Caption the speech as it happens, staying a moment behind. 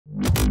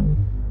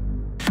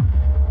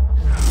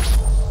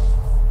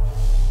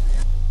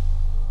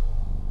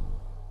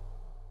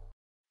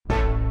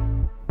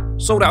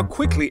sold out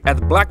quickly at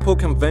the Blackpool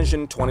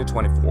Convention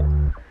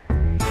 2024.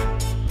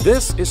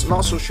 This is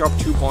Not So Sharp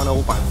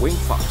 2.0 by Wayne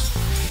Fox.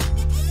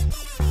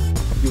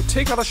 You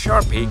take out a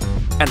Sharpie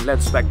and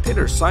let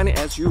spectators sign it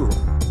as usual.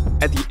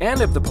 At the end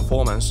of the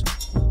performance,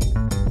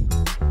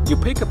 you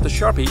pick up the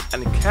Sharpie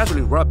and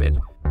casually rub it,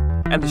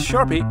 and the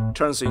Sharpie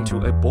turns into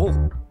a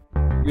ball.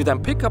 You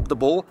then pick up the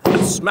ball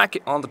and smack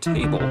it on the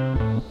table,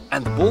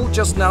 and the ball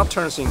just now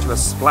turns into a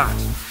splat.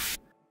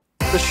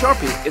 The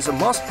Sharpie is a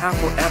must-have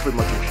for every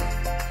magician,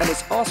 and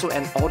it's also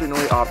an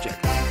ordinary object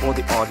for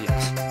the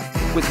audience.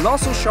 With Not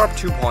So Sharp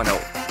 2.0,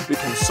 you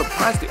can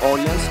surprise the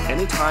audience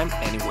anytime,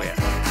 anywhere.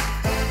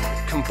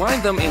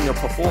 Combine them in your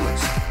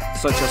performance,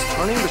 such as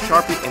turning the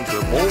Sharpie into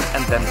a ball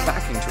and then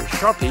back into a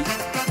Sharpie,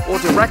 or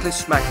directly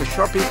smack the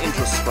Sharpie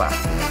into a splat.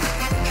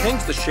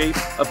 Change the shape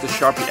of the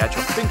Sharpie at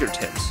your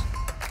fingertips.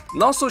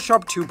 Not So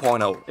Sharp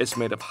 2.0 is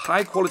made of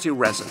high-quality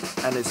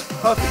resin and is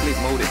perfectly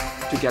molded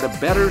to get a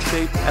better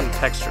shape and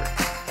texture.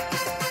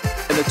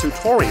 In the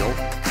tutorial,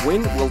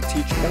 Wayne will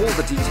teach all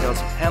the details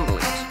of handling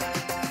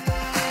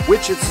it,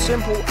 which is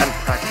simple and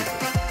practical,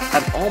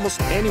 and almost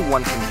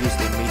anyone can use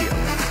it immediately.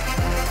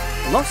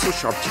 Not So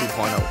Sharp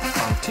 2.0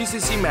 on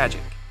TCC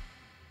Magic.